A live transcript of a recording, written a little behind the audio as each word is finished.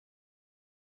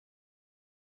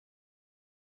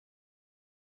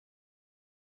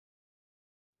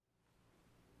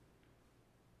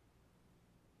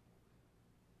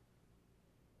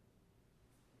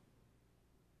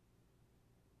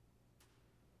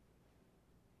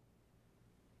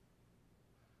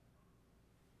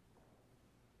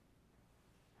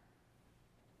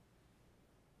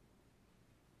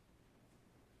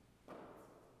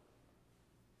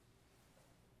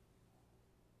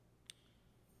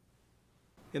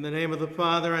In the name of the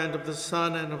Father, and of the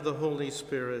Son, and of the Holy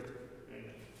Spirit.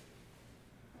 Amen.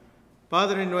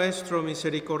 Padre nuestro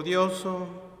misericordioso,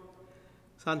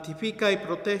 santifica y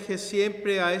protege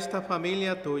siempre a esta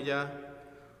familia tuya,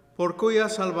 por cuya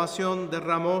salvación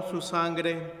derramó su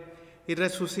sangre y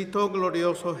resucitó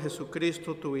glorioso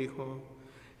Jesucristo tu Hijo,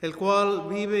 el cual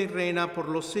vive y reina por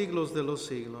los siglos de los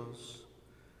siglos.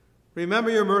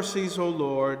 Remember your mercies, O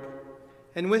Lord,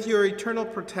 and with your eternal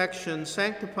protection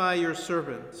sanctify your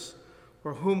servants,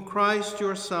 for whom Christ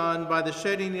your Son, by the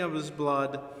shedding of his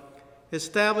blood,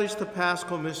 established the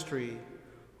Paschal mystery,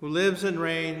 who lives and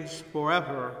reigns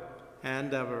forever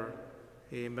and ever.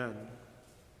 Amen.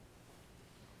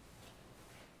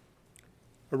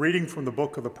 A reading from the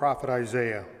book of the prophet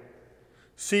Isaiah.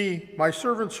 See, my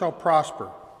servant shall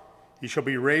prosper. He shall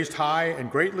be raised high and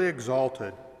greatly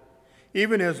exalted.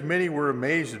 Even as many were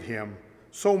amazed at him,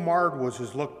 so marred was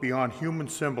his look beyond human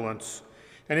semblance,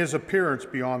 and his appearance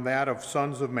beyond that of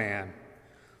sons of man.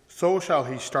 So shall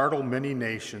he startle many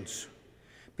nations.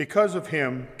 Because of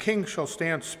him, kings shall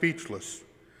stand speechless.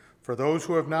 For those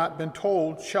who have not been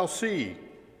told shall see,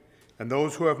 and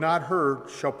those who have not heard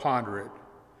shall ponder it.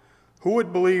 Who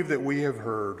would believe that we have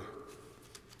heard?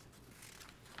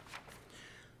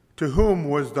 To whom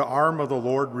was the arm of the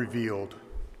Lord revealed?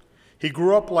 He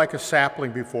grew up like a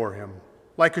sapling before him,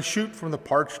 like a shoot from the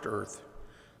parched earth.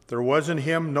 There was in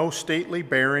him no stately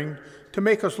bearing to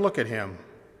make us look at him,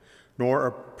 nor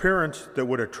appearance that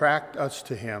would attract us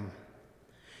to him.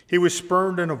 He was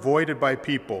spurned and avoided by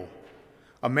people,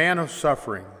 a man of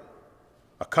suffering,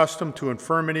 accustomed to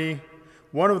infirmity,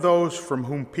 one of those from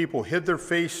whom people hid their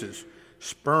faces,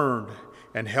 spurned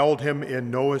and held him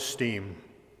in no esteem.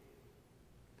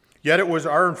 Yet it was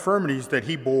our infirmities that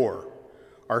he bore,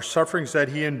 our sufferings that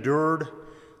he endured,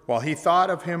 while he thought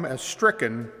of him as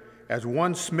stricken, as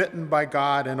one smitten by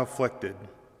God and afflicted.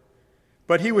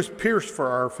 But he was pierced for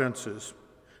our offenses,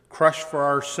 crushed for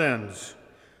our sins.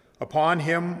 Upon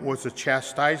him was the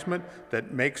chastisement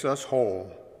that makes us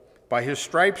whole. By his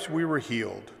stripes we were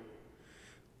healed.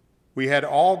 We had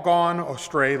all gone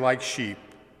astray like sheep,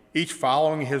 each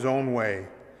following his own way,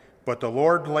 but the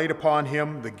Lord laid upon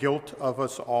him the guilt of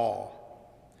us all.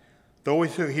 Though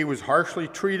he was harshly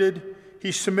treated,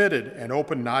 he submitted and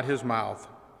opened not his mouth.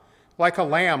 Like a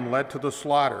lamb led to the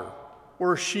slaughter,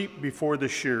 or a sheep before the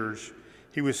shears,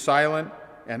 he was silent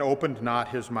and opened not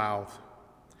his mouth.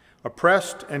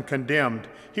 Oppressed and condemned,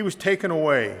 he was taken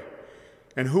away,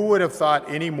 and who would have thought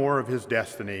any more of his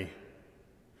destiny?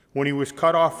 When he was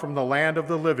cut off from the land of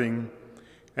the living,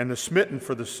 and the smitten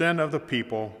for the sin of the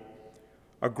people,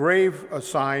 a grave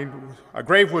was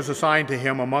assigned to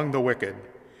him among the wicked,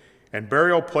 and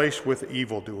burial place with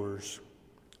evildoers,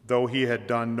 though he had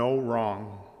done no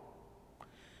wrong.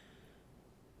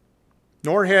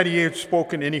 Nor had he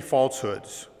spoken any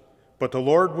falsehoods, but the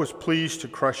Lord was pleased to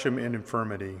crush him in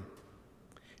infirmity.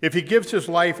 If he gives his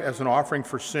life as an offering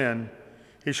for sin,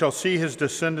 he shall see his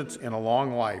descendants in a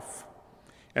long life,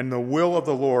 and the will of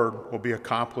the Lord will be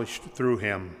accomplished through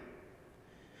him.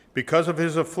 Because of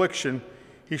his affliction,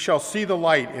 he shall see the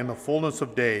light in the fullness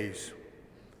of days.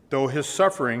 Though his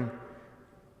suffering,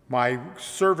 my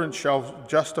servant shall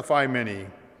justify many,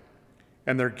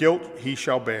 and their guilt he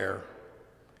shall bear.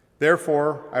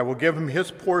 Therefore, I will give him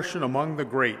his portion among the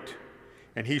great,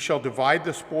 and he shall divide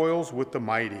the spoils with the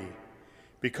mighty.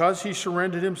 Because he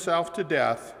surrendered himself to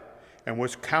death and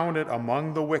was counted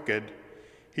among the wicked,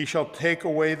 he shall take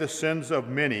away the sins of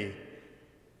many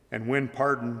and win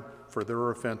pardon for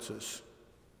their offenses.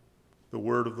 The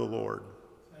word of the Lord.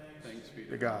 Thanks be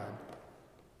to God.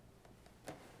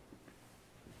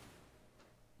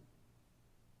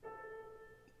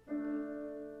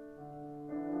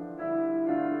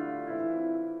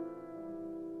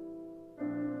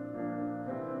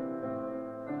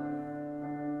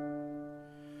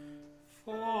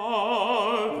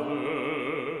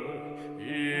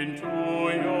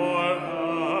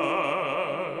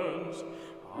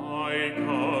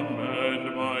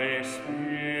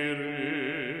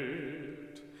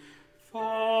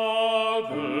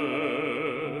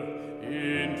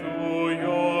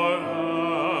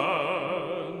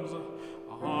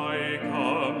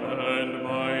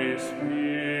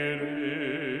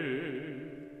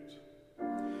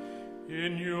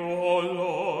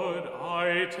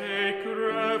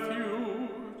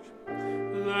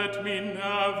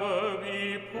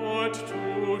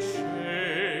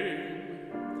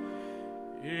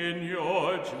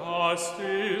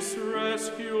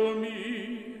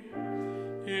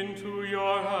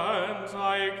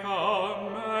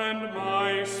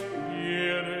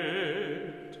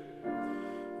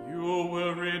 You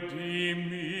will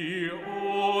redeem me,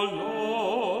 O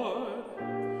Lord.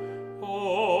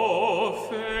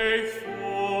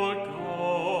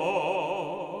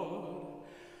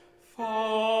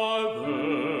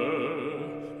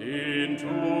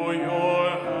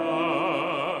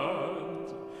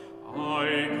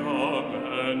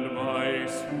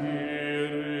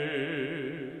 spirit.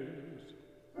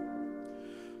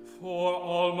 For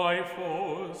all my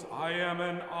foes I am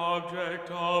an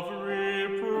object of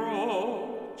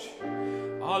reproach,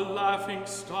 a laughing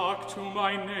stock to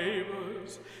my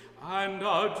neighbors, and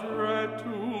a dread to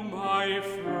my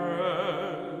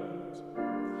friends.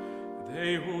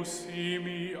 They who see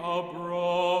me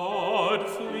abroad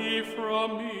flee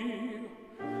from me.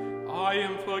 I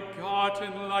am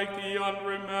forgotten like the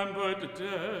unremembered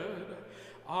dead.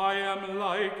 I am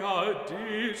like a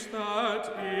dish that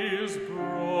is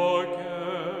broken.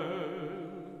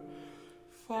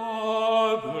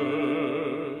 Father,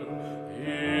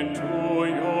 into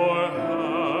your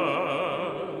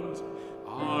hands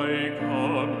I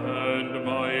commend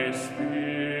my spirit.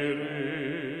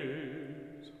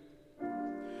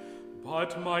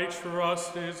 But my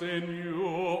trust is in you,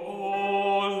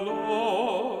 O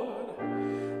Lord.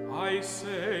 I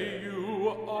say you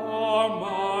are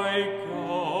my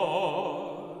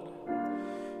God.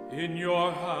 In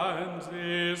your hands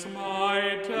is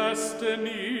my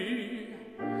destiny.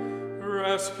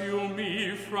 Rescue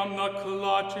me from the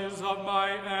clutches of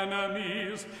my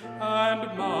enemies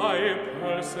and my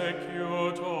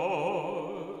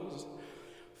persecutors.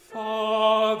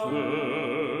 Father,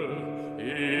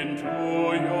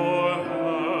 into your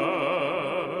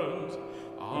hands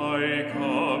I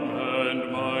commend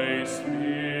my spirit.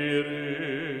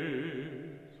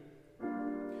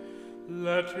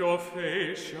 Let your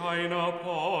face shine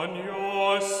upon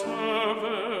your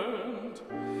servant.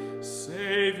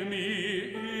 Save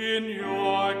me in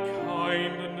your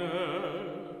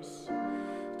kindness.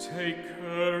 Take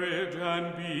courage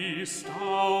and be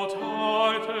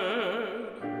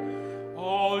stout-hearted,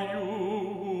 all you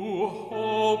who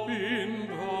hope in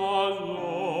the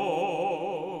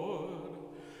Lord.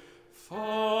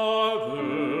 Father,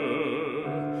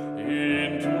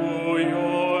 into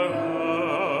your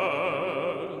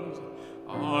hands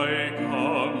I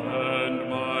commend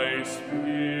my spirit.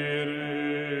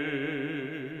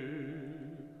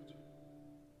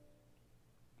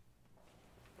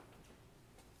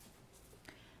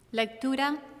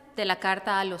 Lectura de la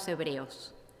carta a los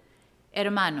Hebreos.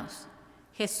 Hermanos,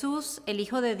 Jesús, el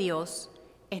Hijo de Dios,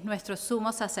 es nuestro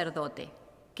sumo sacerdote,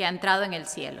 que ha entrado en el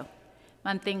cielo.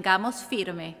 Mantengamos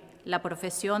firme la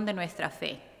profesión de nuestra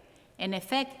fe. En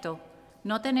efecto,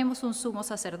 no tenemos un sumo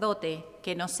sacerdote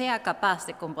que no sea capaz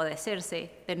de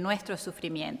compadecerse de nuestros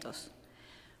sufrimientos,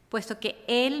 puesto que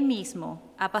Él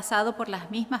mismo ha pasado por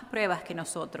las mismas pruebas que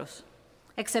nosotros,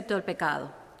 excepto el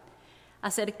pecado.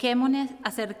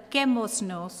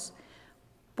 Acerquémonos,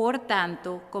 por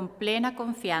tanto, con plena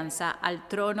confianza al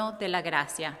trono de la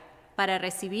gracia, para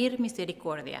recibir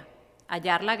misericordia,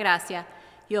 hallar la gracia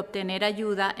y obtener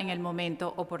ayuda en el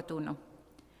momento oportuno.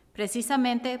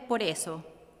 Precisamente por eso,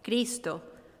 Cristo,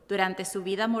 durante su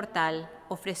vida mortal,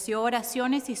 ofreció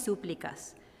oraciones y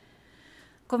súplicas,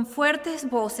 con fuertes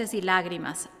voces y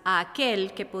lágrimas, a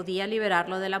aquel que podía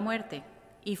liberarlo de la muerte,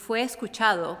 y fue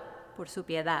escuchado por su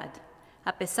piedad.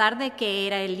 A pesar de que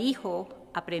era el Hijo,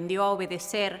 aprendió a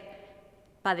obedecer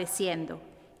padeciendo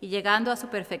y llegando a su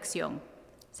perfección.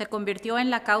 Se convirtió en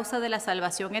la causa de la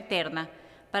salvación eterna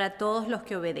para todos los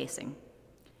que obedecen.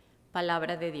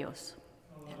 Palabra de Dios.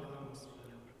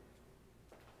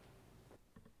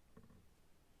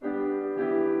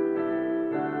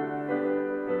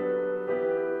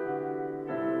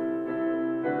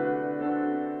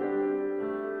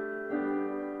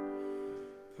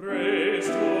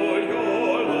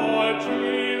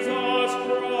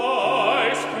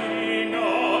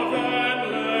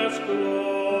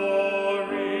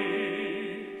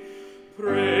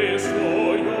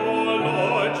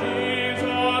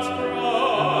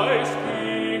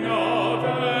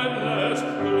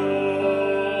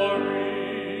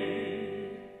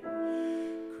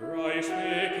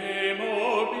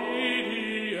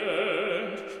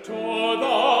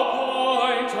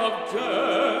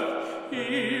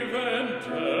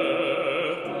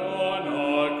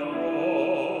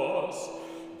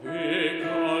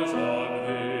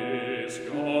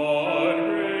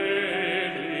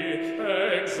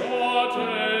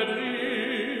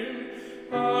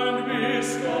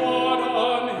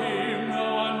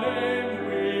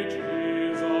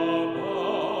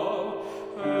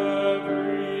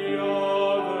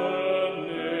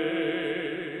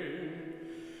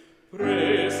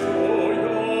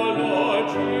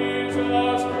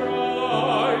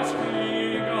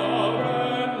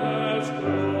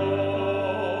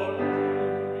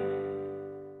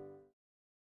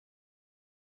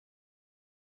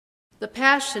 The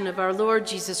Passion of our Lord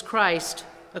Jesus Christ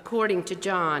according to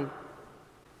John.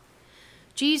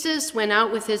 Jesus went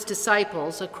out with his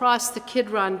disciples across the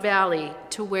Kidron Valley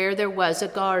to where there was a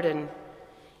garden,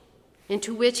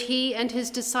 into which he and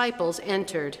his disciples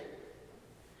entered.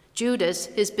 Judas,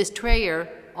 his betrayer,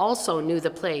 also knew the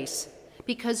place,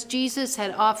 because Jesus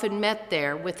had often met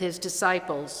there with his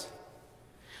disciples.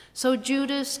 So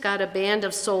Judas got a band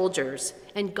of soldiers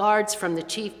and guards from the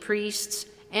chief priests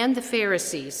and the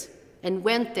Pharisees, and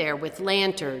went there with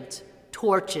lanterns,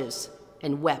 torches,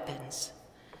 and weapons.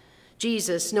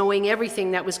 Jesus, knowing everything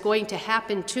that was going to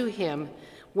happen to him,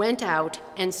 went out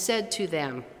and said to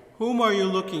them, "Whom are you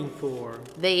looking for?"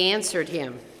 They answered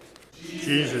him,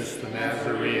 Jesus the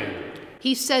Nazarene.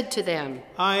 He said to them,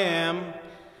 "I am."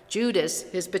 Judas,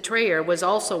 his betrayer, was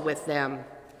also with them.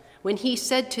 When he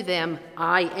said to them,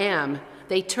 "I am,"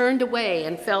 they turned away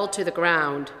and fell to the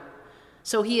ground.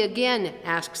 So he again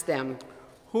asked them,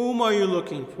 "Whom are you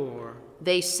looking for?"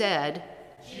 They said,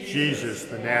 Jesus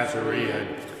the Nazarene.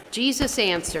 Jesus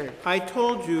answered, "I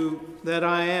told you that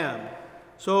I am.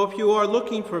 So if you are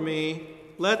looking for me,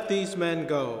 let these men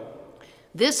go."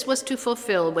 This was to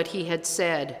fulfill what he had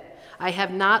said, "I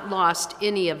have not lost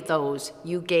any of those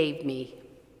you gave me."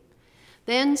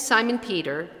 Then Simon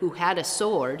Peter, who had a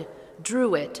sword,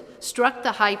 drew it, struck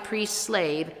the high priest's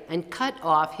slave, and cut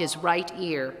off his right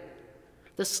ear.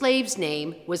 The slave's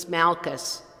name was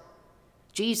Malchus.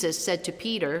 Jesus said to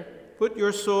Peter, "Put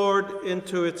your sword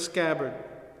into its scabbard.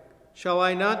 Shall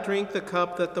I not drink the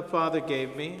cup that the Father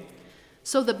gave me?"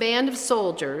 So the band of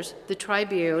soldiers, the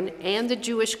tribune, and the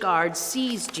Jewish guards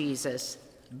seized Jesus,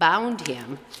 bound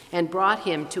him, and brought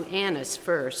him to Annas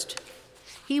first.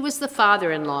 He was the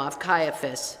father-in-law of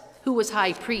Caiaphas, who was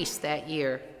high priest that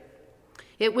year.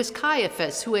 It was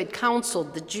Caiaphas who had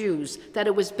counseled the Jews that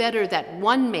it was better that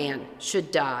one man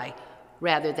should die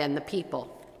rather than the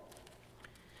people.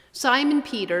 Simon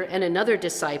Peter and another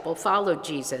disciple followed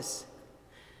Jesus.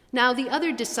 Now the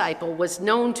other disciple was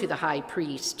known to the high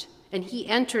priest, and he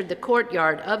entered the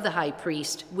courtyard of the high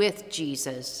priest with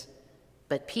Jesus.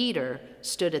 But Peter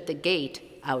stood at the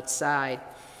gate outside.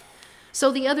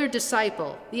 So the other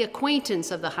disciple, the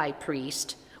acquaintance of the high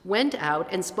priest, went out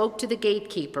and spoke to the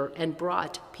gatekeeper and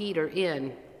brought Peter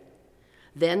in.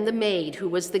 Then the maid, who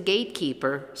was the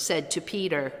gatekeeper, said to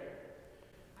Peter,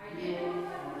 "Are you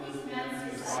one of these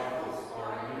men's disciples,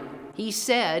 are you?" He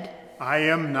said, I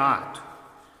am not.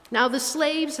 Now the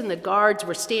slaves and the guards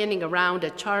were standing around a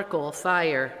charcoal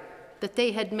fire that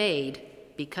they had made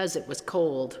because it was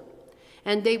cold,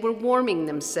 and they were warming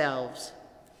themselves.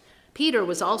 Peter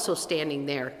was also standing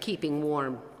there, keeping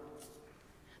warm.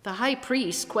 The high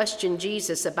priest questioned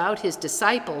Jesus about his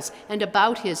disciples and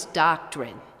about his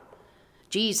doctrine.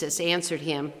 Jesus answered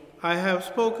him, "I have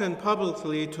spoken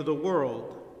publicly to the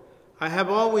world. I have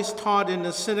always taught in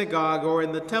the synagogue or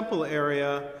in the temple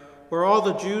area where all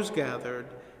the Jews gathered,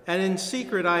 and in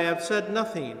secret I have said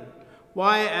nothing.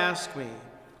 Why ask me?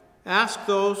 Ask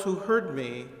those who heard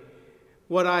me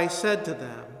what I said to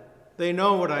them. They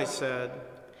know what I said."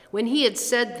 When he had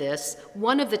said this,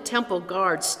 one of the temple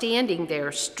guards standing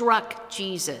there struck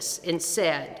Jesus and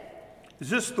said,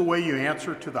 Is this the way you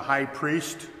answer to the high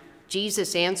priest?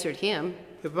 Jesus answered him,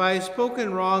 "If I have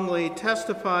spoken wrongly,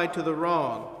 testify to the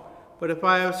wrong. But if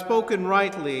I have spoken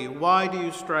rightly, why do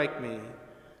you strike me?"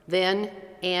 Then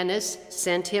Annas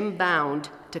sent him bound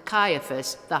to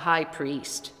Caiaphas, the high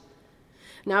priest.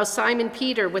 Now Simon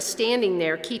Peter was standing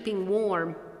there keeping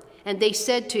warm, and they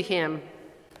said to him,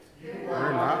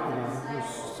 You're not one of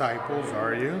his disciples,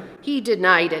 are you? He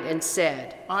denied it and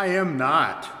said, I am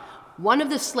not. One of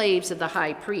the slaves of the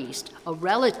high priest, a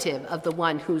relative of the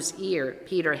one whose ear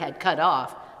Peter had cut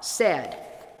off, said,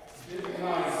 Didn't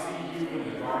I see you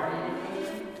in the garden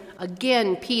with him?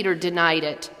 Again Peter denied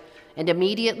it, and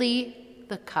immediately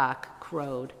the cock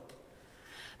crowed.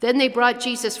 Then they brought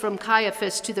Jesus from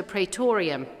Caiaphas to the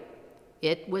praetorium.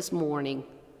 It was morning,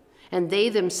 and they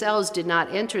themselves did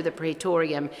not enter the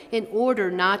praetorium in order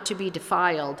not to be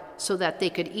defiled, so that they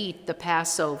could eat the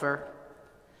Passover.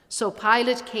 So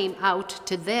Pilate came out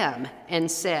to them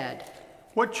and said,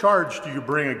 What charge do you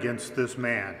bring against this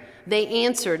man? They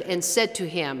answered and said to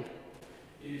him,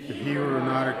 If he were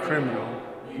not a criminal,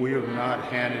 we have not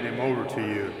handed him over to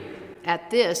you.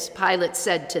 At this Pilate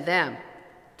said to them,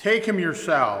 Take him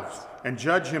yourselves and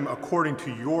judge him according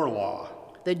to your law.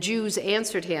 The Jews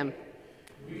answered him,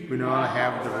 We do not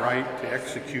have the right to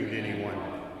execute anyone.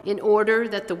 in order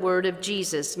that the word of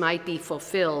Jesus might be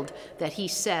fulfilled, that he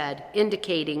said,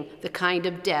 indicating the kind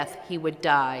of death he would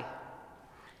die.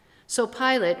 So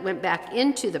Pilate went back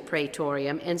into the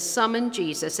praetorium and summoned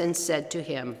Jesus and said to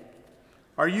him,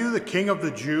 Are you the king of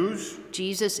the Jews?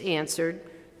 Jesus answered,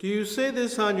 "Do you say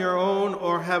this on your own,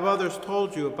 or have others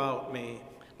told you about me?"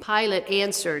 Pilate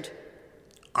answered,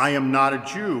 I am not a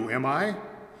Jew, am I?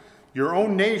 Your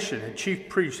own nation and chief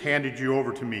priests handed you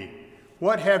over to me.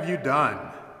 What have you done?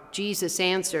 Jesus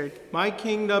answered, My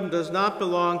kingdom does not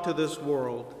belong to this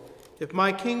world. If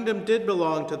my kingdom did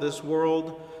belong to this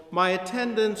world, my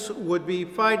attendants would be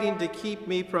fighting to keep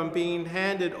me from being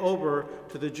handed over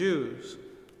to the Jews.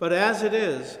 But as it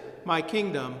is, my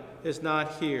kingdom is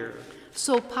not here.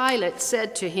 So Pilate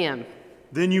said to him,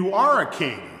 Then you are a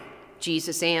king.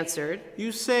 Jesus answered,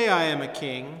 You say I am a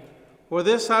king. For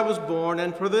this I was born,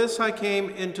 and for this I came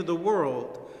into the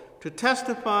world, to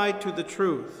testify to the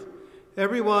truth.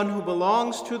 Everyone who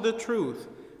belongs to the truth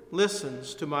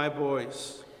listens to my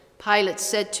voice. Pilate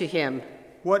said to him,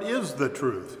 What is the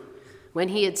truth? When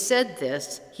he had said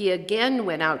this, he again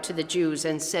went out to the Jews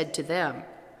and said to them,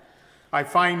 I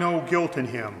find no guilt in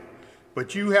him,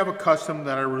 but you have a custom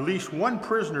that I release one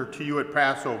prisoner to you at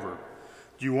Passover.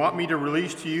 Do you want me to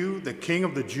release to you the king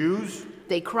of the Jews?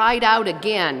 They cried out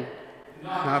again,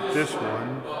 Not this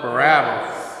one,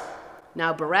 Barabbas.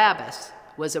 Now Barabbas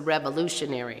was a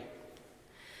revolutionary.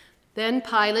 Then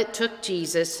Pilate took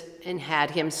Jesus and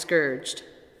had him scourged.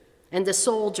 And the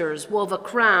soldiers wove a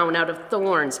crown out of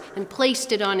thorns and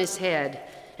placed it on his head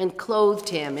and clothed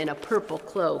him in a purple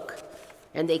cloak.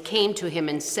 And they came to him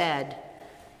and said,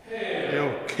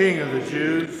 Hail, King of the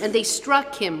Jews. And they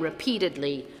struck him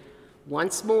repeatedly.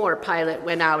 Once more Pilate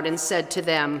went out and said to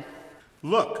them,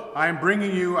 Look, I am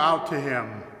bringing you out to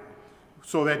him,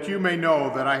 so that you may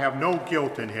know that I have no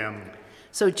guilt in him.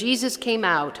 So Jesus came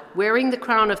out, wearing the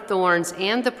crown of thorns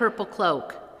and the purple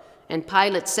cloak. And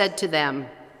Pilate said to them,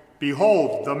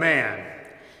 Behold the man.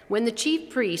 When the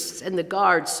chief priests and the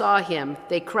guards saw him,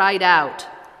 they cried out,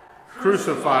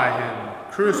 Crucify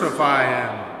him, crucify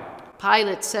him.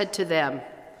 Pilate said to them,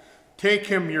 Take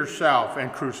him yourself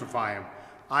and crucify him.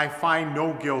 I find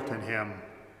no guilt in him.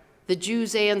 The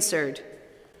Jews answered,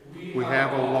 We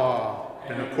have a law,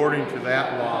 and according to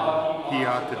that law, he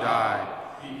ought to die,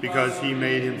 because he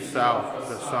made himself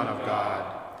the Son of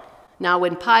God. Now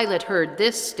when Pilate heard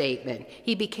this statement,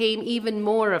 he became even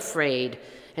more afraid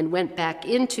and went back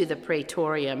into the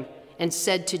praetorium and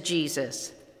said to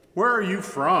Jesus, Where are you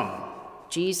from?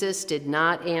 Jesus did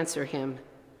not answer him.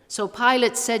 So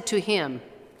Pilate said to him,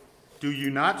 Do you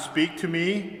not speak to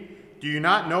me? Do you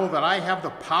not know that I have the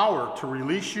power to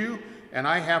release you, and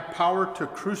I have power to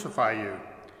crucify you?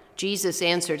 Jesus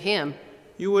answered him,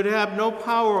 You would have no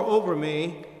power over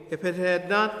me if it had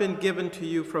not been given to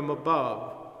you from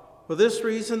above. For this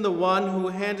reason, the one who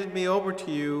handed me over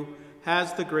to you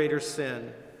has the greater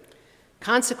sin.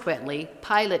 Consequently,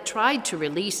 Pilate tried to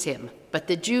release him, but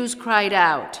the Jews cried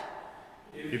out,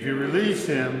 If you release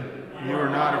him, you are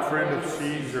not a friend of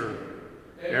Caesar.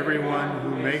 Everyone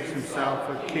who makes himself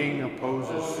a king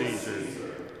opposes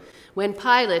Caesar. When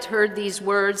Pilate heard these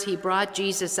words, he brought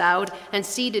Jesus out and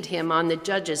seated him on the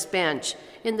judge's bench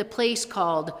in the place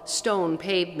called Stone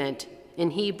Pavement,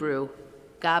 in Hebrew,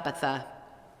 Gabbatha.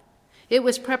 It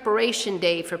was preparation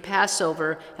day for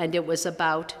Passover, and it was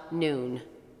about noon.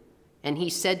 And he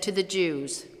said to the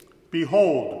Jews,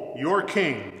 Behold, your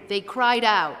king. They cried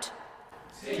out,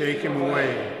 Take him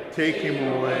away, take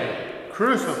him away.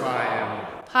 Crucify him.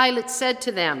 Pilate said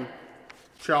to them,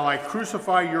 Shall I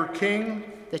crucify your king?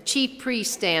 The chief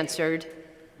priest answered,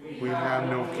 We have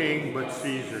no king but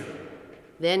Caesar.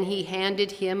 Then he handed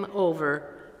him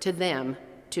over to them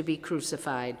to be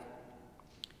crucified.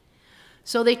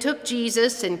 So they took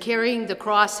Jesus, and carrying the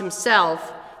cross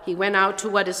himself, he went out to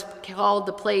what is called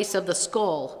the place of the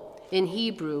skull, in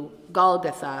Hebrew,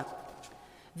 Golgotha.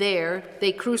 There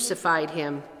they crucified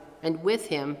him, and with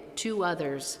him 2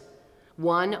 others,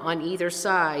 one on either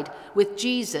side, with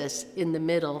Jesus in the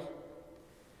middle.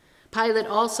 Pilate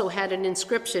also had an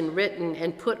inscription written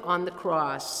and put on the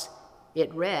cross.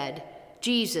 It read,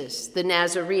 Jesus the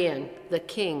Nazarene, the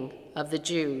King of the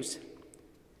Jews.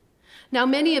 Now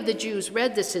many of the Jews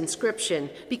read this inscription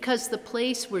because the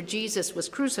place where Jesus was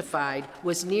crucified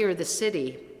was near the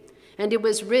city, and it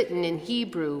was written in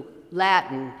Hebrew,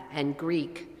 Latin, and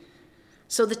Greek.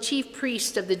 So the chief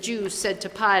priest of the Jews said to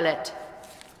Pilate,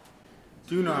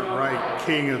 Do not write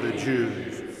King of the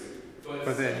Jews,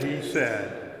 but that he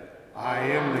said, I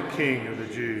am the King of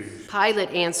the Jews.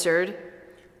 Pilate answered,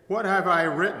 What have I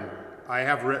written? I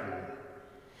have written.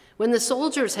 When the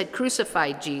soldiers had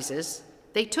crucified Jesus,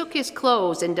 they took his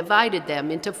clothes and divided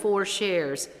them into 4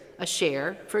 shares, a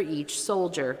share for each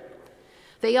soldier.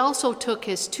 They also took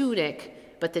his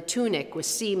tunic, but the tunic was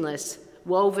seamless,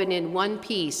 woven in one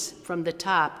piece from the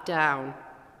top down.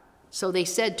 So they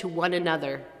said to one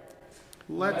another,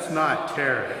 Let's not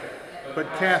tear it,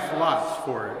 but cast lots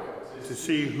for it to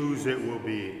see whose it will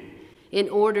be. in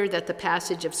order that the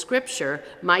passage of Scripture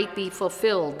might be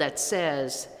fulfilled that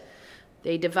says,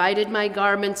 "They divided my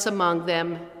garments among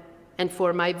them, and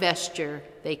for my vesture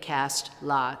they cast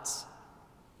lots."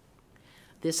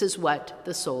 This is what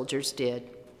the soldiers did.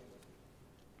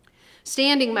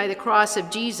 Standing by the cross of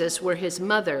Jesus were his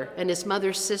mother and his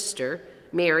mother's sister,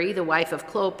 Mary, the wife of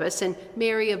Clopas, and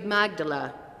Mary of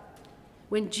Magdala.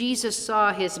 When Jesus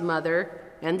saw his mother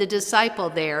and the disciple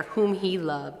there whom he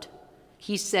loved,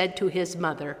 he said to his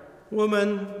mother,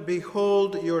 "Woman,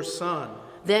 behold your son."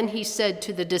 Then he said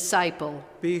to the disciple,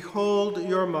 "Behold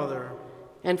your mother."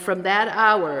 And from that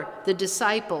hour the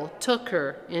disciple took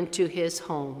her into his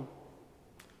home.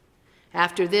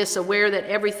 After this, aware that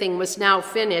everything was now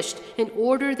finished, in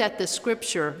order that the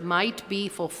Scripture might be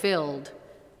fulfilled,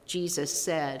 Jesus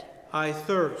said, "I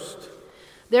thirst."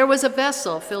 There was a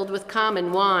vessel filled with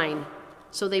common wine,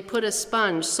 so they put a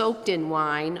sponge soaked in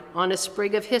wine on a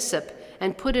sprig of hyssop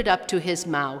and put it up to his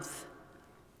mouth.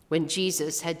 When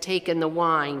Jesus had taken the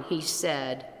wine, he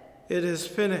said, "It is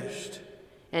finished."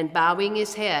 And bowing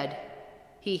his head,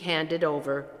 he handed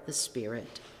over the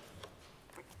Spirit.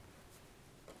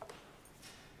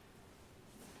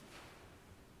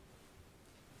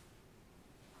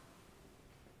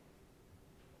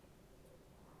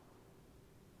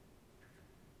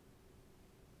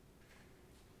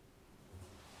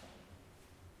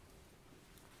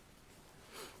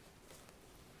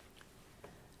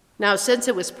 Now, since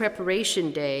it was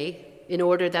preparation day, in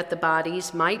order that the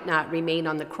bodies might not remain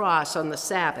on the cross on the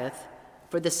Sabbath,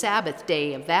 for the Sabbath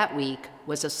day of that week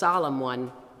was a solemn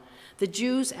one, the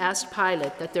Jews asked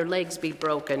Pilate that their legs be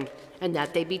broken and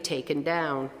that they be taken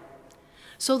down.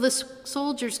 So the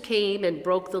soldiers came and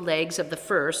broke the legs of the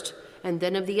first and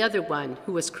then of the other one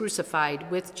who was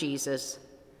crucified with Jesus.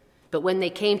 But when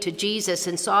they came to Jesus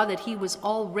and saw that he was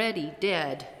already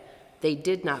dead, they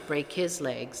did not break his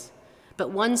legs. But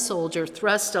one soldier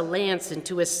thrust a lance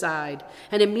into his side,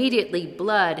 and immediately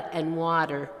blood and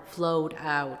water flowed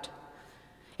out.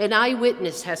 An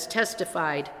eyewitness has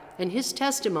testified, and his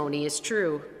testimony is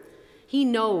true. He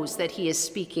knows that he is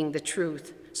speaking the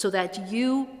truth, so that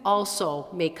you also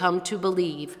may come to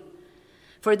believe.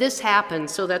 For this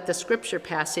happened so that the Scripture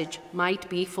passage might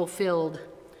be fulfilled.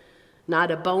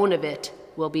 Not a bone of it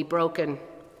will be broken.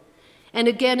 And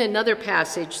again another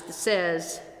passage that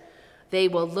says, "They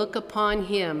will look upon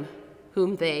him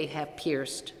whom they have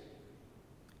pierced."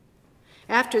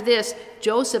 After this,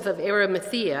 Joseph of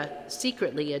Arimathea,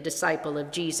 secretly a disciple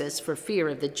of Jesus for fear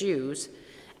of the Jews,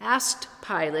 asked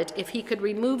Pilate if he could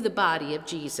remove the body of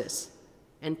Jesus,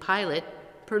 and Pilate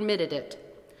permitted it.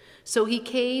 So he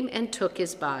came and took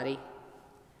his body.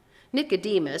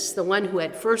 Nicodemus, the one who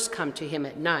had first come to him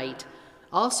at night,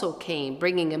 also came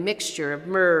bringing a mixture of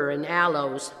myrrh and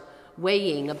aloes,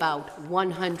 weighing about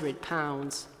 100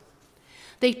 pounds.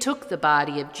 They took the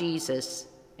body of Jesus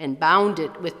and bound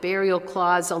it with burial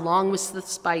cloths along with the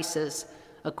spices,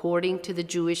 according to the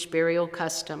Jewish burial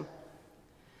custom.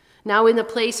 Now in the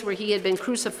place where he had been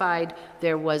crucified,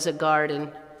 there was a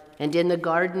garden, and in the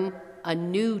garden a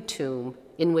new tomb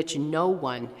in which no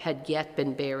one had yet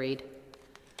been buried.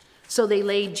 So they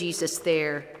laid Jesus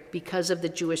there because of the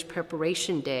Jewish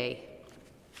preparation day,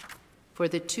 for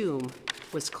the tomb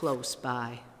was close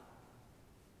by.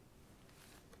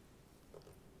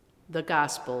 The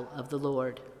Gospel of the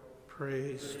Lord.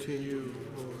 Praise to you,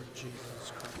 Lord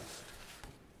Jesus Christ.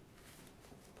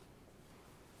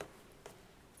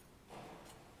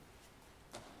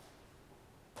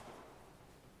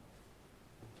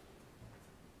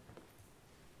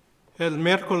 El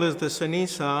miércoles de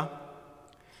ceniza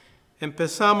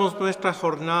empezamos nuestra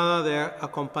jornada de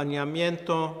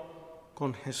acompañamiento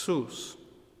con Jesús.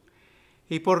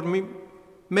 Y por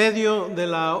medio de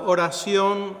la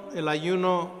oración, el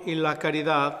ayuno y la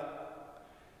caridad,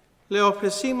 le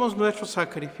ofrecimos nuestros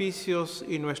sacrificios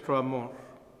y nuestro amor.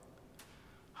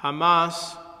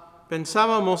 Jamás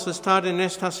pensábamos estar en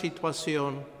esta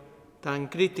situación tan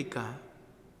crítica.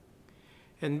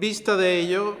 En vista de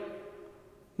ello,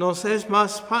 nos es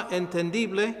más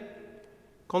entendible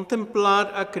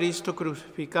contemplar a Cristo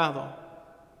crucificado,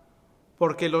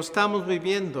 porque lo estamos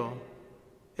viviendo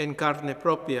en carne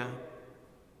propia.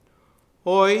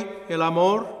 Hoy, el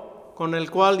amor con el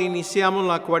cual iniciamos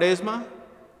la Cuaresma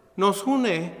nos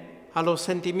une a los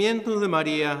sentimientos de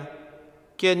María,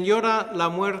 quien llora la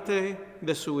muerte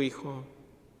de su Hijo.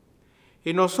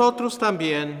 Y nosotros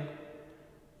también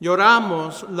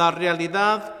lloramos la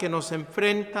realidad que nos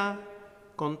enfrenta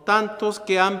con tantos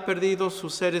que han perdido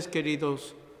sus seres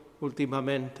queridos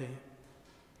últimamente.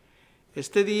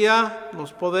 Este día,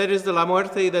 los poderes de la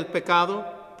muerte y del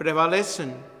pecado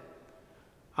prevalecen,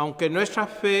 aunque nuestra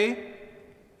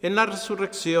fe en la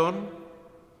resurrección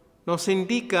nos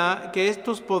indica que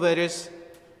estos poderes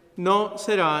no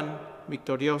serán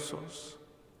victoriosos.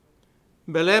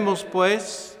 Velemos,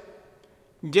 pues,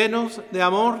 llenos de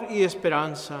amor y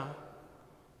esperanza,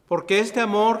 porque este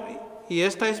amor y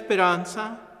esta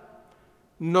esperanza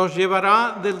nos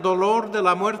llevará del dolor de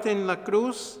la muerte en la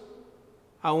cruz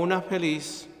a una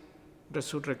feliz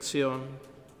resurrección.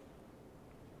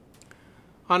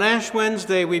 On Ash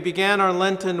Wednesday, we began our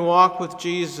Lenten walk with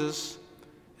Jesus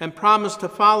and promised to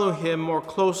follow him more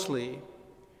closely.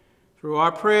 Through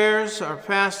our prayers, our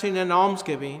fasting, and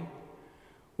almsgiving,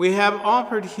 we have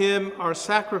offered him our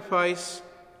sacrifice,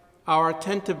 our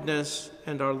attentiveness,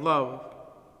 and our love.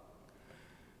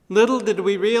 Little did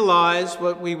we realize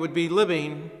what we would be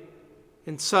living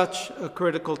in such a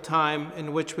critical time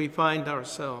in which we find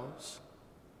ourselves.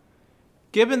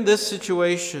 Given this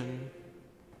situation,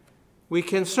 we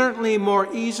can certainly more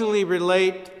easily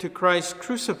relate to Christ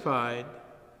crucified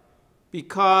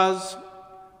because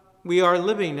we are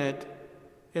living it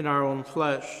in our own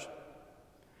flesh.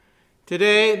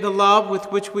 Today, the love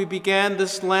with which we began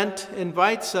this Lent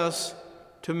invites us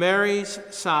to Mary's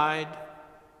side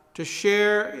to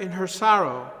share in her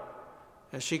sorrow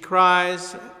as she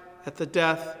cries at the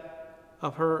death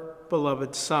of her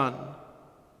beloved Son.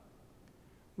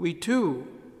 We too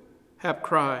have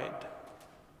cried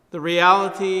the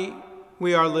reality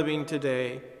we are living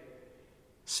today,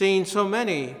 seeing so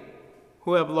many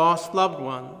who have lost loved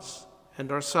ones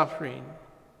and are suffering.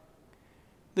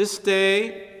 This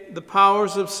day, the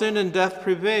powers of sin and death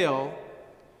prevail,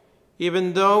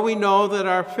 even though we know that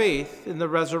our faith in the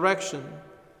resurrection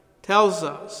tells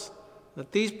us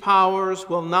that these powers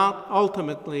will not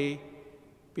ultimately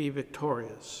be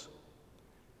victorious.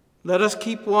 Let us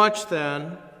keep watch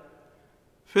then,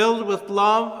 filled with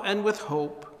love and with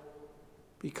hope,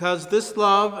 because this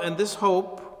love and this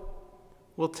hope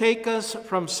will take us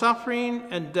from suffering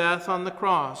and death on the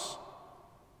cross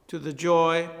to the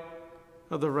joy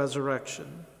of the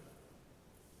resurrection.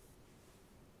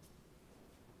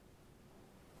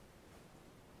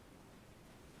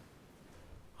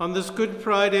 On this Good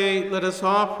Friday, let us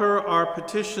offer our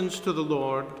petitions to the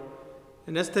Lord.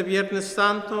 En este Viernes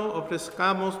Santo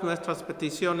ofrezcamos nuestras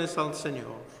peticiones al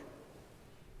Señor.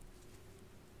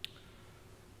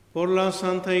 Por la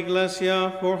Santa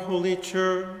Iglesia, for Holy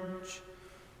Church,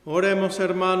 oremos,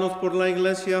 hermanos, por la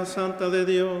Iglesia Santa de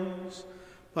Dios,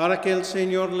 para que el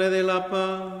Señor le dé la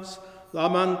paz, la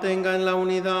mantenga en la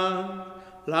unidad,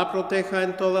 la proteja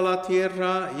en toda la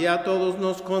tierra y a todos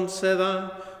nos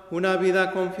conceda una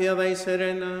vida confiada y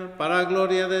serena para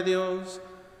gloria de Dios,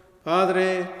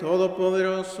 Padre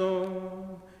Todopoderoso.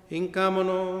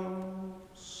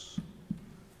 Hincámonos.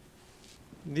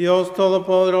 Dios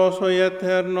Todopoderoso y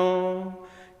Eterno,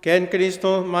 que en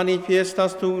Cristo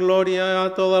manifiestas tu gloria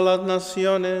a todas las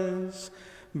naciones,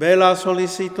 vela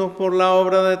solicito por la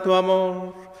obra de tu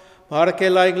amor, para que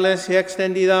la Iglesia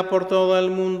extendida por todo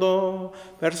el mundo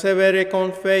persevere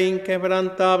con fe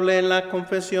inquebrantable en la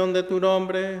confesión de tu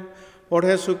nombre, por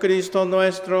Jesucristo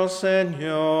nuestro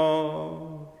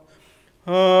Señor.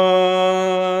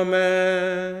 Amen.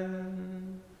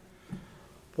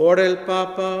 For el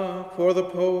Papa, for the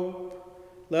Pope,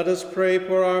 let us pray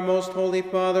for our most holy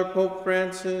Father, Pope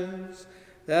Francis,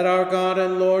 that our God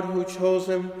and Lord, who chose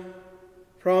him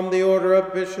from the order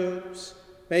of bishops,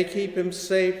 may keep him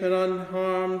safe and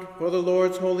unharmed for the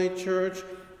Lord's holy church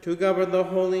to govern the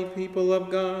holy people of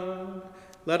God.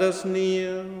 Let us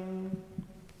kneel.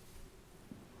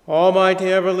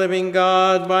 Almighty ever-living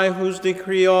God, by whose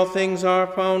decree all things are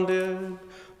founded,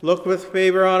 look with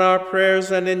favor on our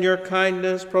prayers and in your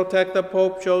kindness protect the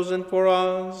Pope chosen for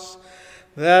us,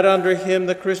 that under him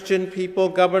the Christian people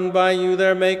governed by you,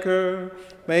 their Maker,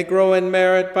 may grow in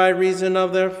merit by reason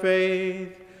of their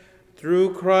faith.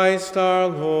 Through Christ our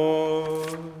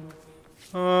Lord.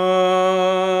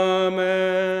 Amen.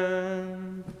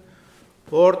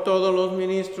 Por todos los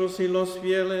ministros y los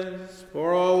fieles,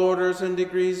 for all orders and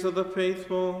degrees of the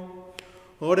faithful,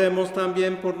 oremos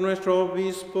también por nuestro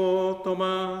obispo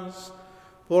Tomás,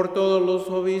 por todos los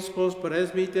obispos,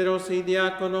 presbíteros y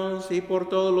diáconos, y por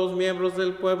todos los miembros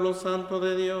del pueblo santo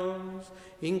de Dios.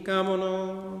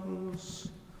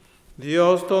 Hincámonos.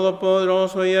 Dios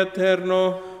Todopoderoso y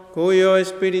Eterno, cuyo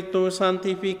Espíritu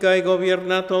santifica y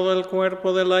gobierna todo el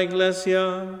cuerpo de la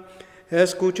Iglesia,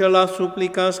 escucha las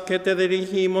súplicas que te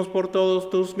dirigimos por todos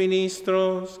tus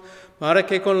ministros, para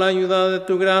que con la ayuda de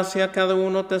tu gracia cada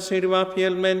uno te sirva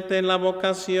fielmente en la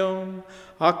vocación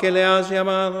a que le has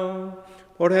llamado,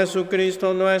 por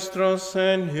Jesucristo nuestro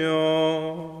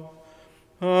Señor.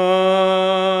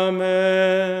 Amén.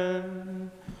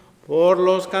 Por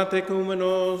los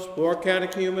catecúmenos, for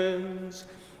catechumens,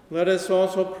 let us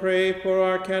also pray for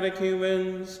our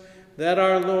catechumens, that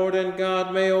our Lord and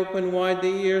God may open wide the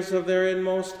ears of their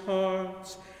inmost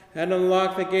hearts and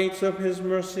unlock the gates of his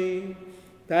mercy,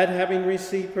 that having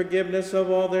received forgiveness of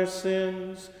all their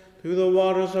sins through the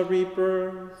waters of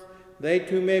rebirth, they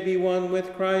too may be one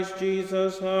with Christ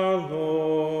Jesus our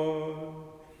Lord.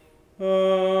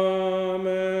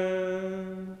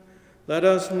 Amen. Let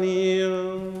us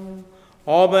kneel.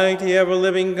 Almighty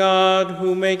ever-living God,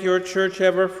 who make your church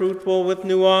ever fruitful with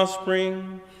new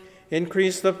offspring,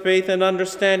 increase the faith and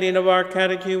understanding of our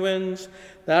catechumens,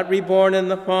 that reborn in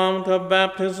the fount of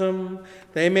baptism,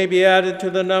 they may be added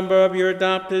to the number of your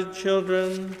adopted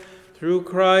children, through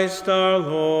Christ our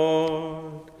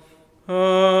Lord.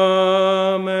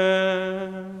 Amen.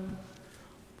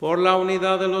 Por la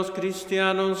unidad de los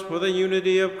cristianos, for the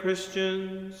unity of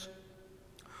Christians,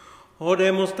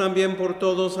 oremos también por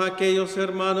todos aquellos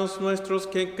hermanos nuestros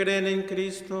que creen en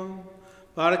Cristo,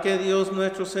 para que Dios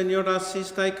nuestro Señor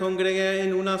asista y congregue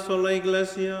en una sola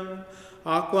iglesia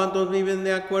a cuantos viven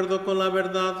de acuerdo con la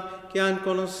verdad que han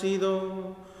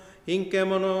conocido.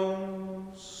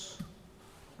 Hinquémonos.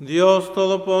 Dios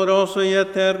Todopoderoso y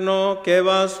Eterno, que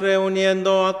vas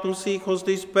reuniendo a tus hijos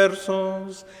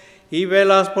dispersos y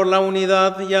velas por la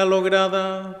unidad ya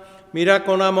lograda, mira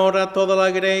con amor a toda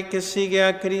la grey que sigue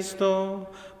a Cristo,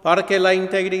 para que la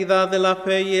integridad de la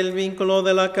fe y el vínculo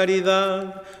de la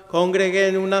caridad congregue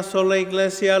en una sola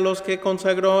iglesia a los que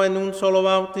consagró en un solo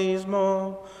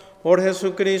bautismo, por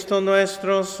Jesucristo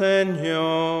nuestro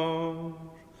Señor.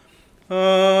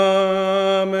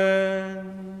 Amen.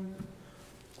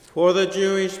 For the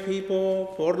Jewish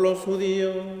people, por los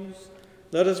judíos,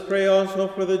 let us pray also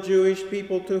for the Jewish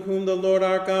people to whom the Lord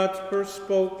our God first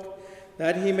spoke,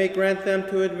 that he may grant them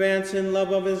to advance in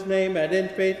love of his name and in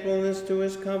faithfulness to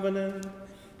his covenant.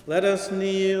 Let us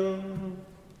kneel.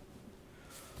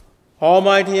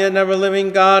 Almighty and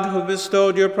ever-living God, who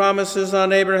bestowed your promises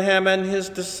on Abraham and his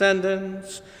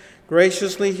descendants,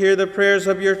 graciously hear the prayers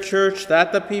of your church,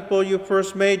 that the people you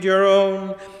first made your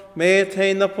own may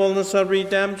attain the fullness of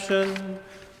redemption,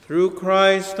 through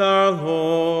Christ our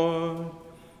Lord.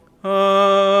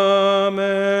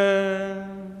 Amen.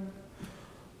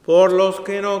 Por los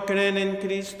que no creen en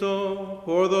Cristo,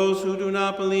 for those who do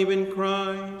not believe in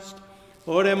Christ,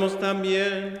 oremos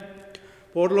también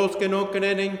por los que no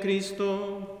creen en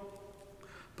Cristo,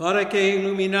 para que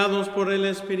iluminados por el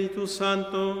Espíritu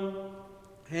Santo,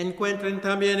 encuentren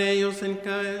también ellos en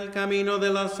el camino de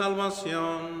la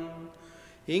salvación.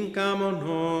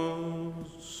 Hincámonos.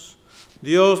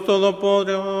 Dios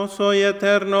Todopoderoso y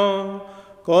Eterno,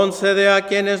 concede a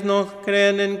quienes no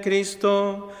creen en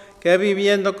Cristo, que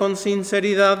viviendo con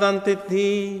sinceridad ante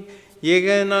ti,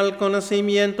 lleguen al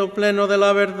conocimiento pleno de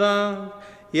la verdad,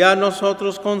 y a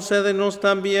nosotros concédenos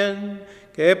también,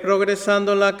 que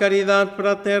progresando en la caridad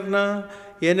fraterna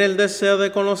y en el deseo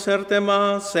de conocerte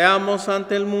más, seamos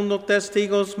ante el mundo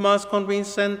testigos más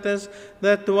convincentes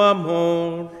de tu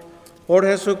amor. Por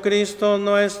Jesucristo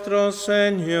nuestro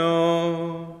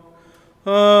Señor.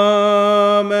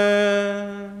 Amen.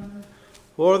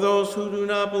 For those who do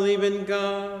not believe in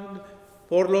God,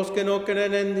 por los que no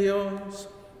creen en Dios,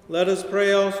 let us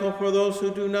pray also for those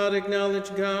who do not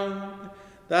acknowledge God,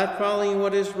 that following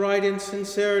what is right in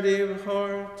sincerity of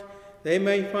heart, they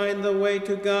may find the way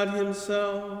to God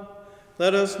himself.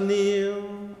 Let us kneel.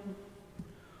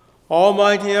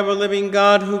 Almighty ever-living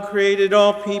God, who created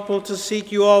all people to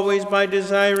seek you always by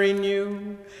desiring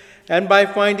you, and by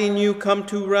finding you come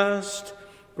to rest,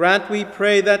 grant, we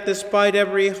pray, that despite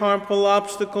every harmful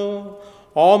obstacle,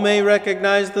 all may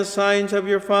recognize the signs of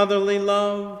your fatherly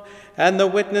love and the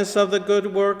witness of the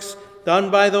good works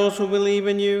done by those who believe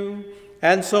in you,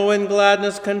 and so in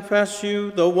gladness confess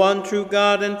you, the one true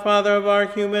God and Father of our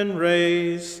human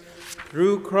race,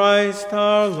 through Christ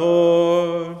our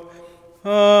Lord.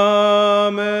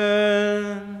 Amen.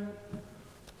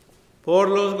 Por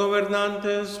los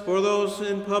gobernantes, por those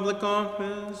in public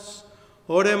office,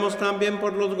 oremos también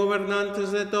por los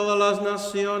gobernantes de todas las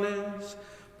naciones,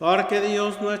 para que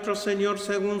Dios nuestro Señor,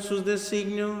 según sus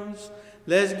designios,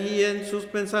 les guíe en sus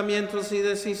pensamientos y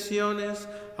decisiones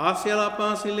hacia la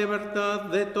paz y libertad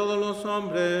de todos los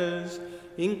hombres.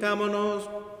 Hincámonos.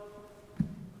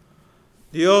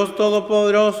 Dios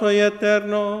Todopoderoso y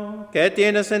Eterno, que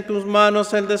tienes en tus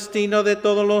manos el destino de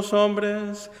todos los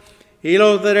hombres y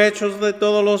los derechos de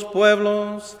todos los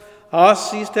pueblos,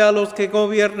 asiste a los que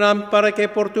gobiernan para que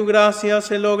por tu gracia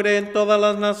se logre en todas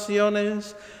las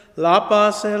naciones la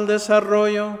paz, el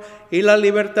desarrollo y la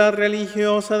libertad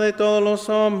religiosa de todos los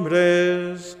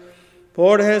hombres.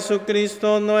 Por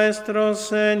Jesucristo nuestro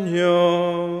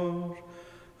Señor.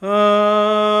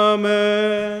 Amén.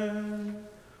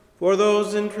 For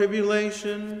those in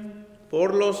tribulation,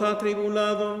 por los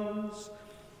atribulados,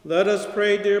 let us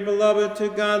pray, dear beloved, to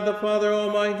God the Father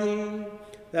Almighty,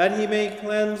 that he may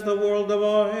cleanse the world of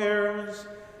all errors,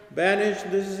 banish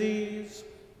disease,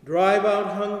 drive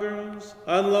out hungers,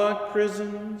 unlock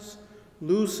prisons,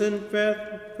 loosen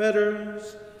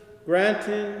fetters,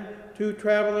 granting to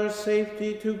travelers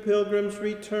safety, to pilgrims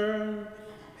return,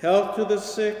 health to the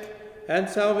sick, and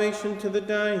salvation to the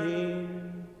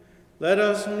dying. Let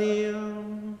us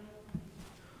kneel.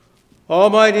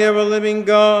 Almighty ever-living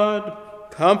God,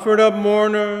 comfort of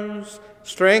mourners,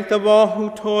 strength of all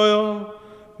who toil,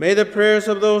 may the prayers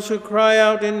of those who cry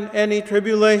out in any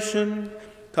tribulation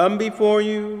come before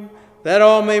you, that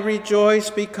all may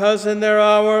rejoice, because in their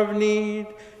hour of need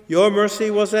your mercy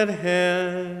was at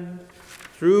hand.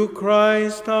 Through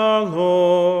Christ our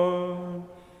Lord.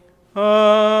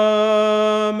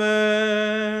 Amen.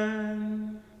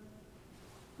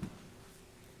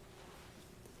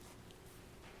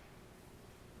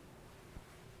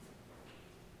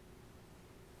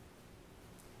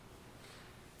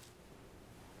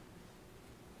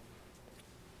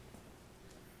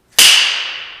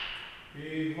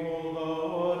 Behold the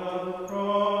wood of the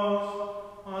cross,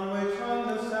 on which hung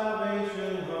the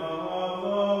salvation of the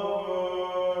world.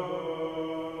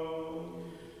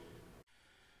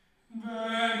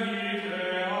 Venite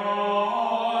ad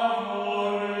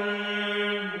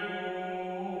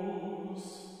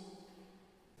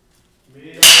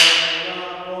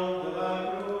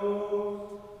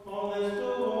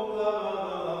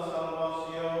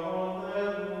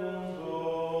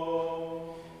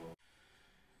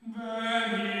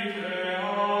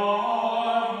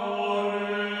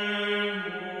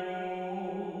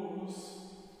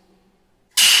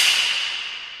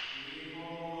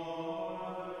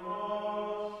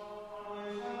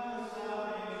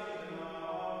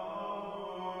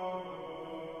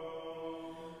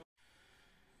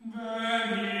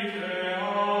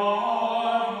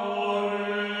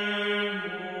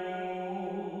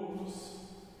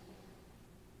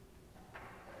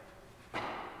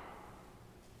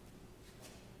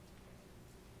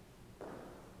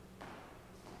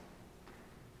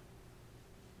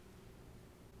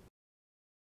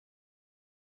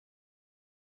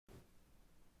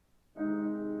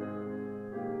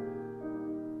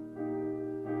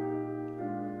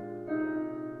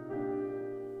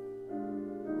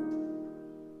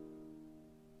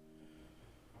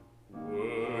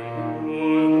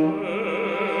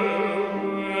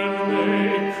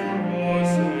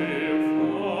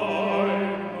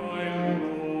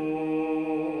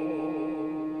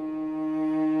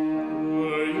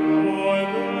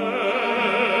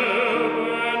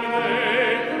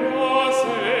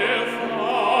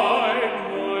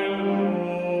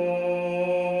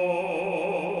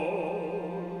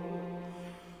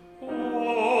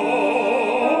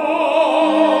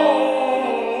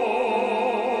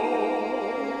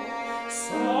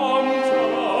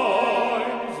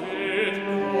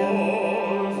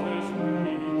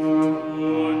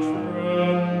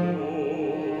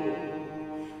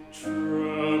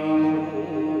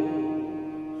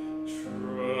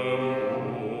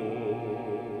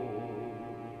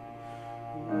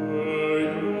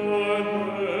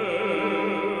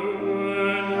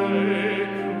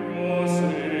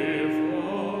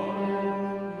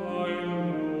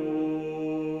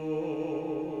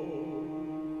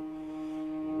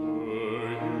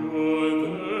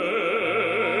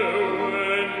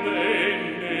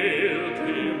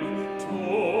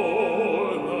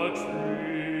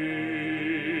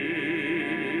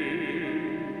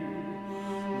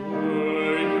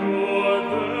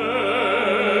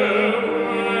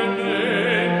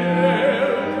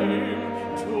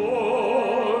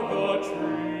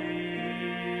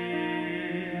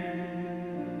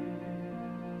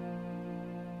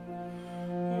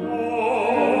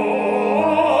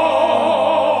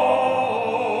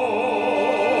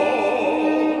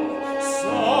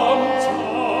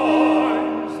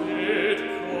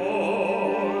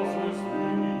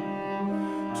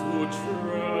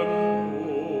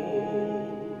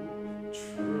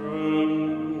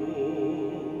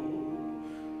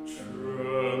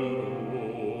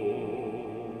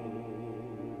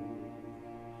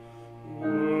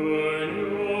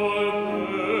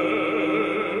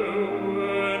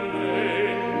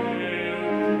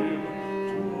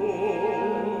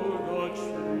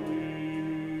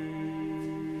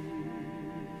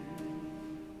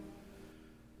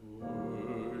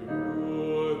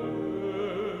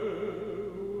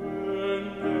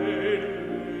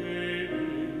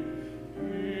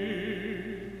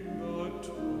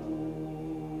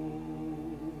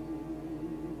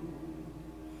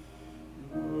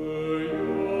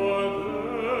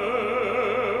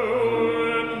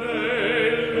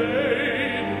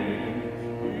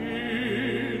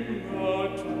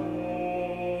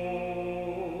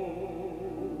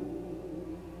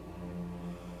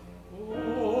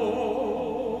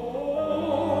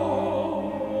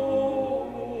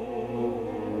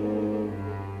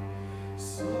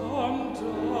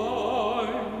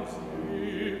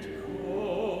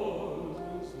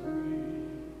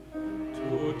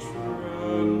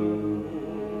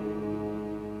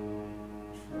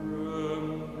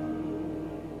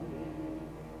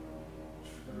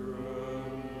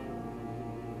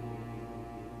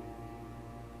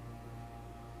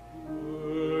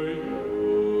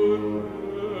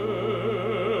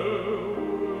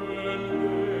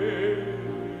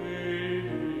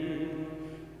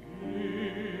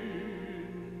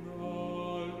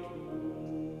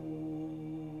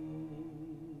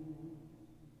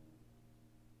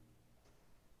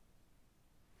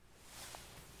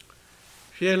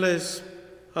Fieles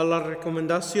a la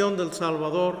recomendación del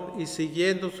Salvador y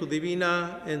siguiendo su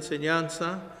divina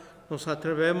enseñanza, nos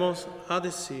atrevemos a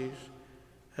decir,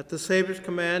 at the Savior's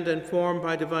command and formed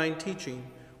by divine teaching,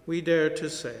 we dare to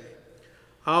say,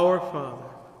 Our Father,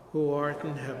 who art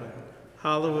in heaven,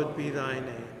 hallowed be thy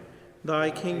name. Thy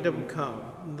kingdom come,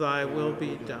 thy will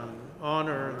be done, on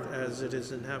earth as it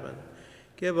is in heaven.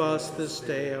 Give us this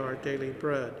day our daily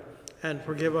bread, and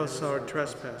forgive us our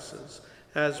trespasses,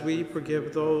 as we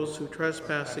forgive those who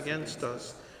trespass against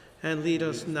us. And lead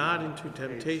us not into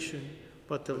temptation,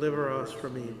 but deliver us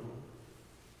from evil.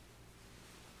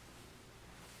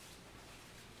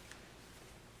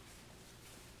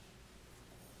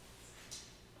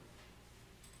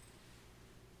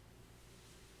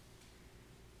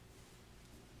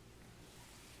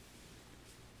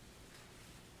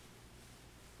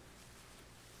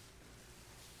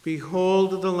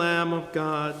 Behold the Lamb of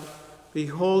God.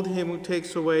 Behold him who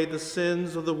takes away the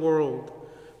sins of the world.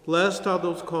 Blessed are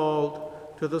those called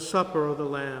to the supper of the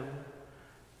Lamb.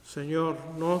 Señor,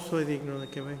 no soy digno de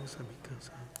que vengas a mi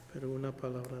casa, pero una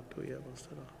palabra tuya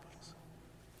bastará.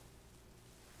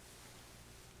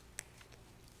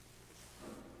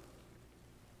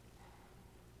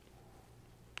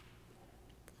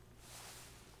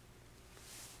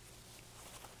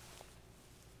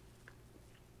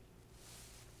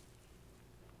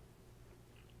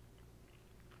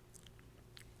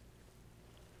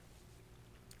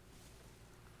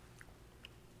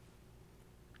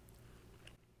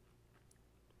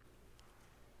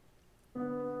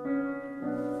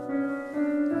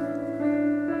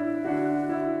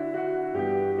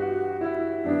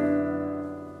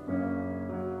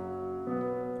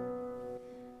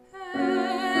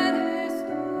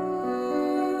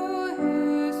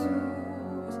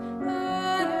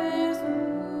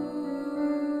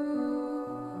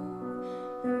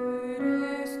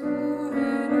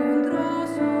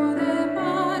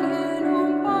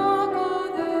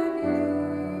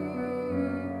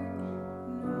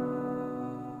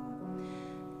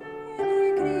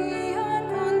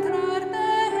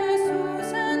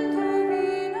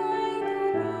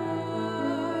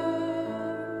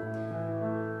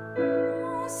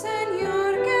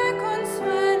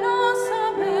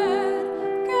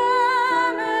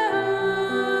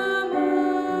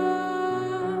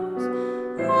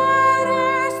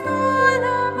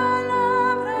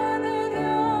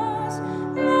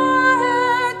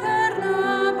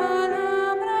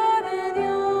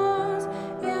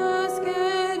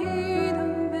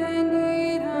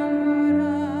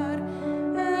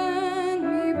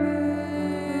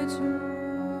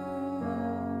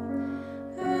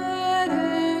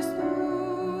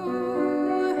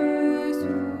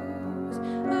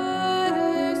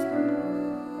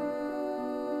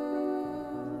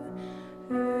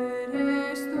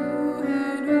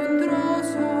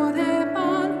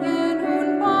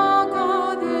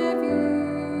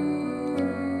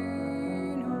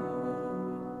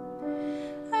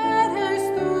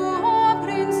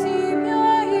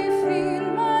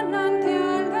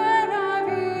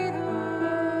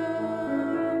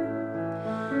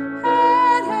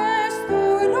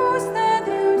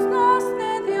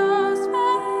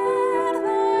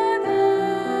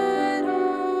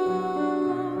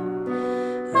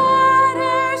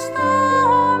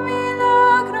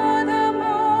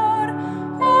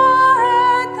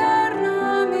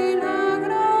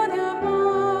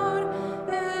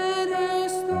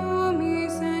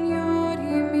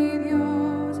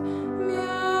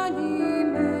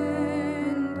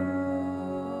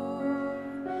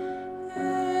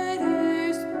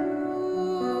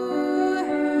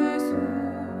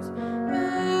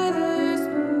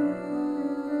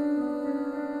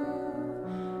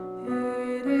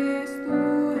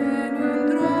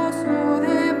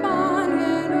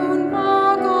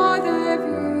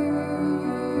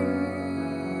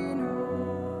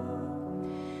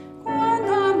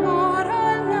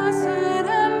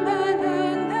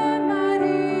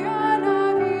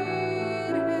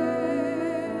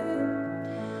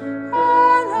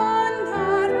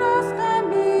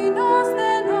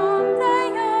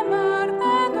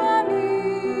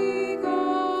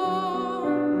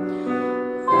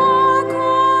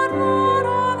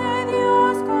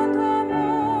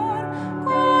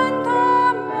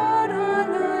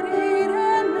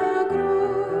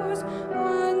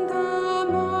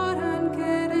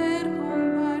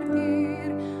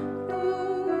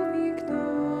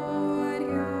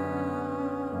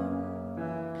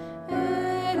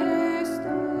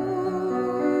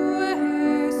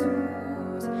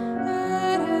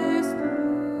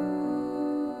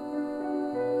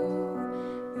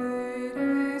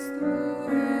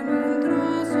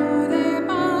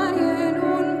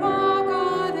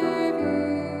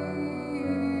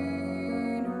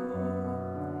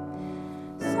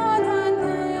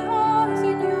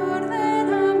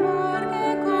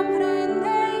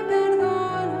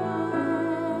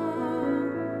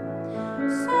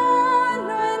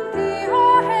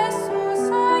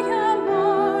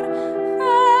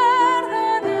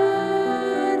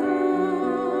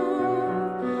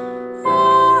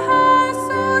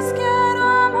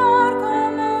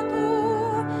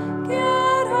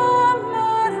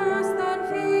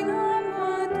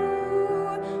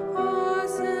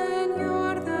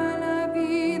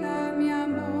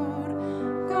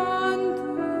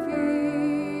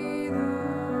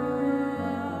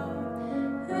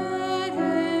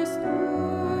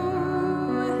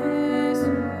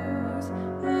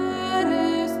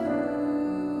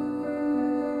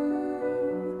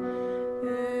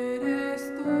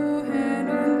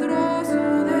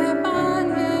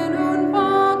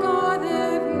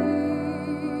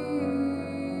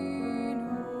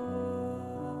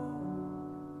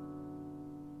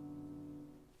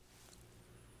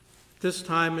 This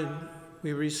time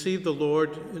we receive the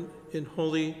Lord in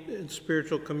holy and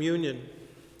spiritual communion,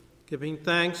 giving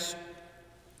thanks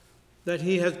that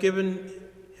he has given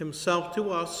himself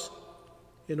to us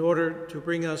in order to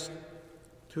bring us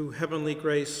to heavenly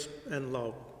grace and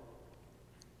love.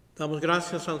 Damos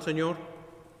gracias al Señor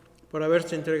por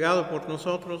haberse entregado por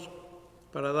nosotros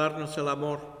para darnos el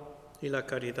amor y la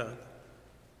caridad.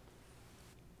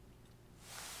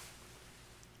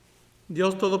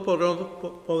 Dios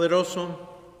Todopoderoso,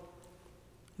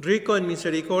 rico en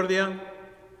misericordia,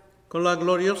 con la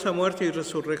gloriosa muerte y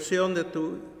resurrección de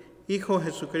tu Hijo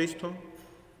Jesucristo,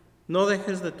 no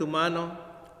dejes de tu mano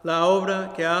la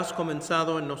obra que has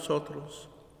comenzado en nosotros.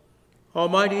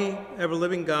 Almighty,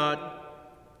 ever-living God,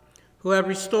 who have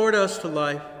restored us to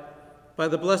life by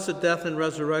the blessed death and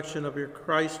resurrection of your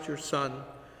Christ, your Son,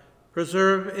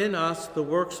 preserve in us the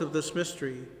works of this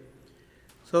mystery,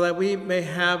 so that we may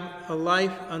have a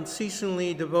life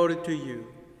unceasingly devoted to you.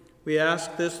 We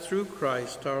ask this through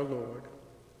Christ our Lord.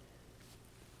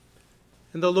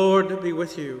 And the Lord be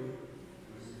with you.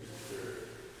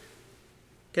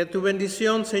 Que tu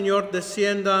bendición, Señor,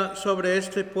 descienda sobre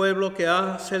este pueblo que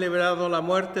ha celebrado la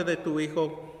muerte de tu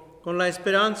Hijo con la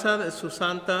esperanza de su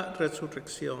santa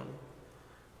resurrección.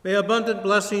 May abundant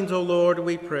blessings, O Lord,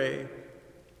 we pray,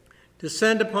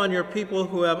 descend upon your people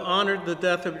who have honored the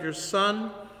death of your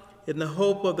Son in the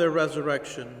hope of their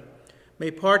resurrection. May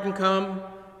pardon come,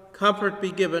 comfort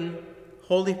be given,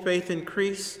 holy faith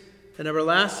increase, and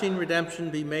everlasting redemption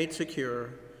be made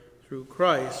secure through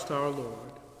Christ our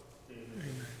Lord.